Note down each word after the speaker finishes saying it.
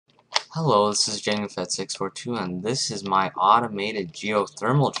Hello, this is JengaFed642 and this is my automated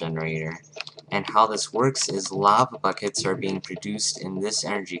geothermal generator. And how this works is lava buckets are being produced in this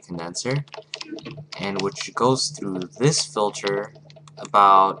energy condenser, and which goes through this filter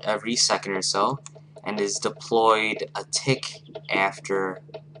about every second or so and is deployed a tick after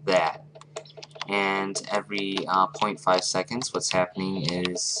that. And every 0.5 seconds what's happening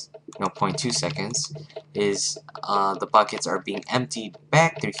is, no, 0.2 seconds, is the buckets are being emptied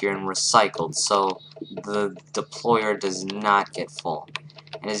back through here and recycled, so the deployer does not get full.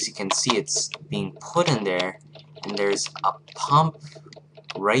 And as you can see, it's being put in there, and there's a pump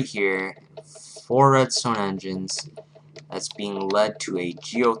right here, 4 redstone engines, that's being led to a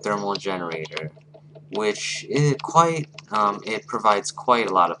geothermal generator, which is it provides quite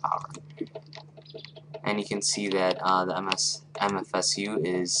a lot of power. And you can see that the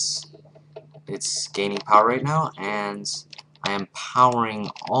MFSU it's gaining power right now, and I am powering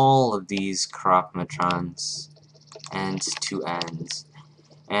all of these Crocmatrons end to end.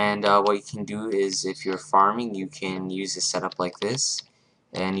 And what you can do is, if you're farming, you can use a setup like this,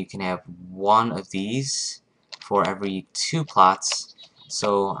 and you can have one of these for every 2 plots.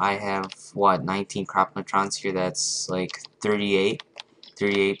 So I have, what, 19 Crocmatrons here, that's like 38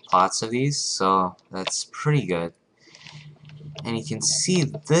 plots of these, so that's pretty good. And you can see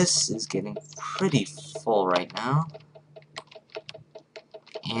this is getting pretty full right now,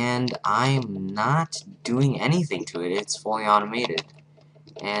 and I'm not doing anything to it. It's fully automated,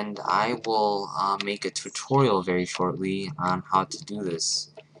 and I will make a tutorial very shortly on how to do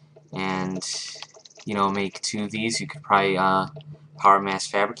this. And make 2 of these. You could probably power mass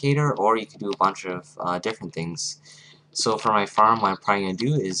fabricator, or you could do a bunch of different things. So for my farm, what I'm probably going to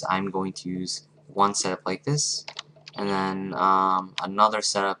do is I'm going to use one setup like this, and then another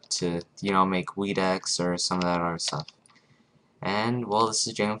setup to make weed X or some of that other stuff. And well, this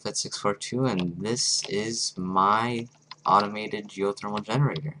is JengaFed642, and this is my automated geothermal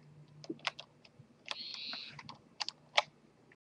generator.